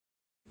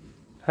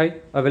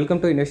Hi,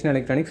 welcome to Innovation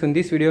Electronics. So in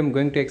this video, I'm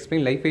going to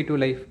explain LIFI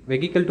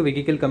to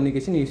vehicle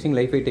communication using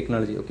LIFI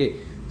technology. Okay,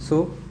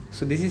 so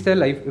this is the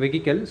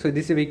vehicle. So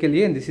this is vehicle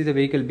A and this is the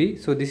vehicle B.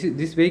 So this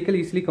vehicle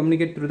easily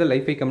communicate through the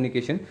LIFI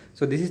communication.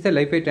 So this is the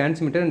LIFI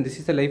transmitter and this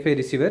is the LIFI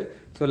receiver.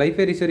 So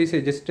LIFI receiver is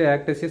just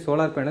act as a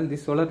solar panel.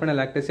 This solar panel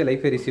act as a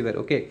LIFI receiver.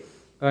 Okay,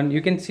 and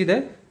you can see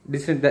the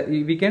distance that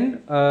we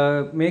can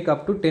make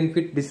up to 10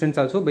 feet distance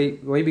also.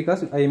 Why?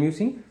 Because I am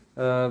using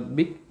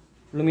big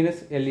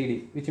luminous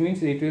LED, which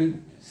means it will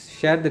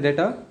share the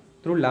data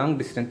through long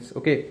distance.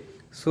 Okay,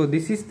 so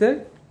this is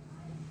the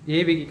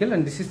A vehicle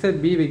and this is the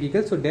B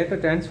vehicle. So data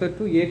transfer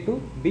to A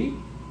to B.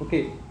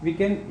 Okay, we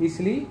can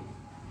easily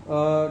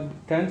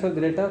transfer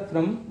the data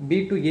from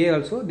B to A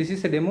also. This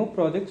is a demo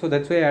project, so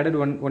that's why I added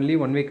only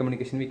one-way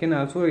communication. We can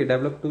also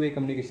develop two-way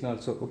communication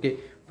also. Okay,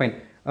 fine.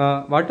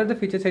 What are the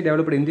features I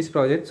developed in this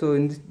project? So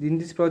in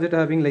this project,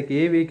 having like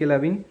A vehicle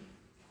having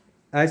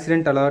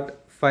accident alert,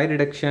 fire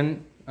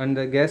reduction, and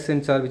the gas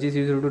sensor which is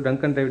used to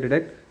drunk and drive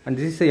detect, and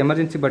this is the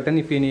emergency button.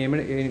 If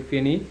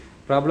any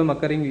problem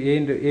occurring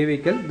in A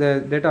vehicle,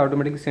 the data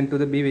automatically sent to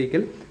the B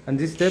vehicle, and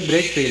this is the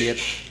brake failure.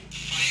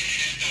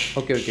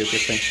 Okay,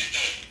 fine.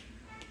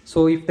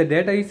 So if the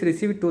data is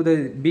received to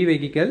the B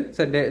vehicle,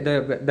 so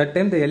that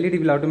time the LED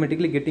will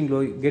automatically get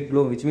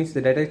glow, which means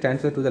the data is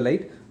transferred to the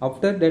light.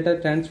 After data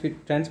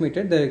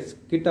transmitted, the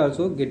kit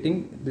also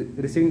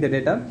receiving the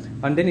data,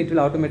 and then it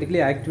will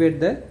automatically activate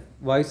the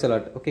voice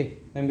alert. Okay,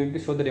 I'm going to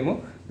show the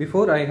demo.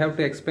 Before I have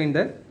to explain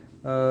that,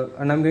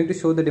 and I'm going to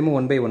show the demo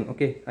one by one.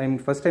 Okay,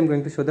 first I'm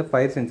going to show the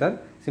fire sensor.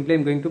 Simply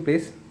I'm going to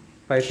place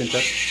fire sensor.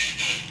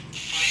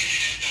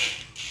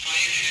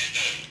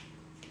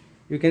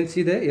 You can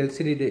see the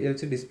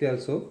LCD display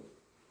also,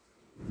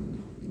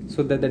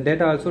 so that the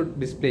data also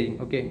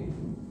displaying. Okay,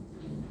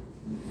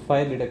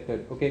 fire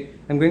detected. Okay,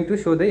 I'm going to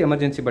show the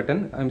emergency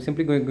button. I'm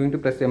simply going to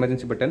press the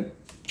emergency button.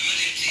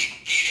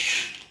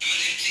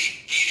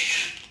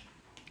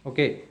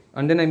 Okay,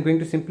 and then I'm going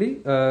to simply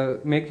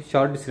make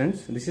short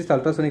distance. This is the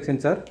ultrasonic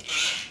sensor.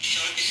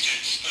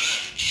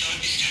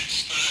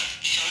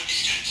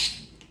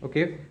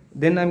 Okay,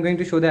 then I'm going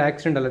to show the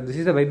accident alert. This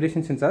is the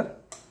vibration sensor.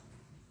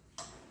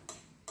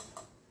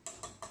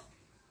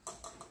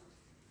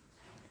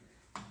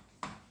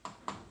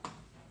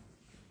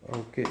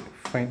 Okay,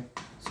 fine.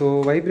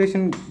 So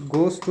vibration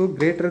goes to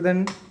greater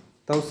than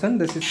 1000.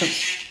 The system.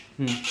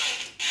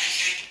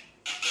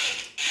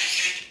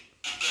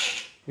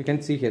 You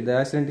can see here the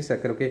accident is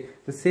occur. Okay,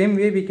 the same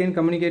way we can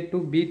communicate to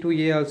B to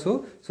A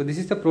also. So this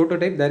is the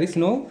prototype. There is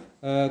no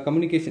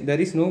communication. There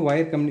is no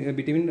wire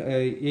between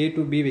A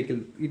to B vehicle.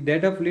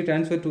 Data fully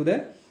transferred to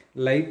the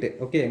light.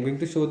 Okay, I'm going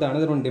to show the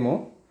another one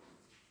demo.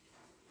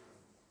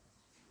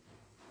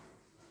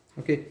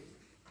 Okay,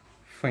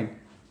 fine.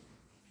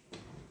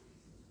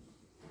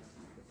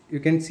 You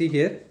can see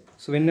here.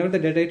 So whenever the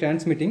data is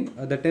transmitting,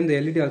 at that time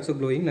the LED also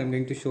glowing. I'm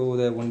going to show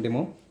the one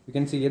demo. You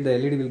can see here the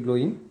LED will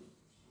glowing.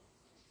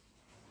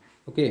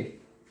 Okay,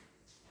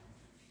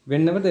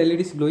 whenever the LED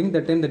is glowing,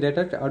 that time the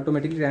data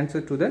automatically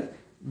transfers to the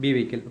B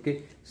vehicle.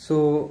 Okay,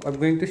 so I'm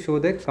going to show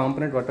the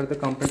component. What are the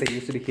components I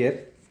used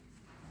here?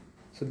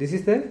 So this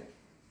is the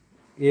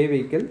A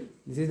vehicle.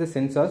 This is the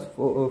sensors.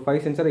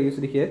 5 sensors I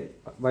used here: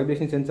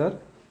 vibration sensor,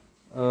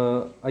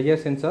 IR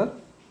sensor,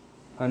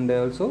 and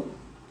also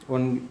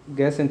one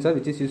gas sensor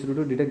which is used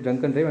to detect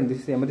drunk and drive. And this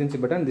is the emergency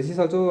button. This is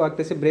also act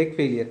as a brake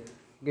failure.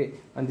 Okay,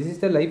 and this is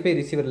the LIFI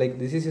receiver. Like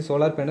this is a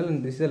solar panel,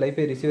 and this is the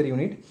LIFI receiver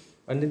unit.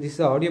 And then this is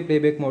the audio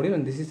playback module,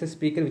 and this is the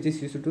speaker which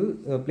is used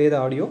to play the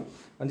audio,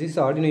 and this is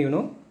the Arduino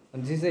Uno,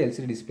 and this is the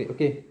LCD display.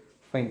 Okay,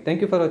 fine.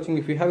 Thank you for watching.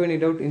 If you have any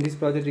doubt in this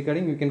project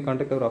regarding, you can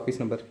contact our office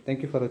number.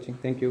 Thank you for watching.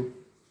 Thank you.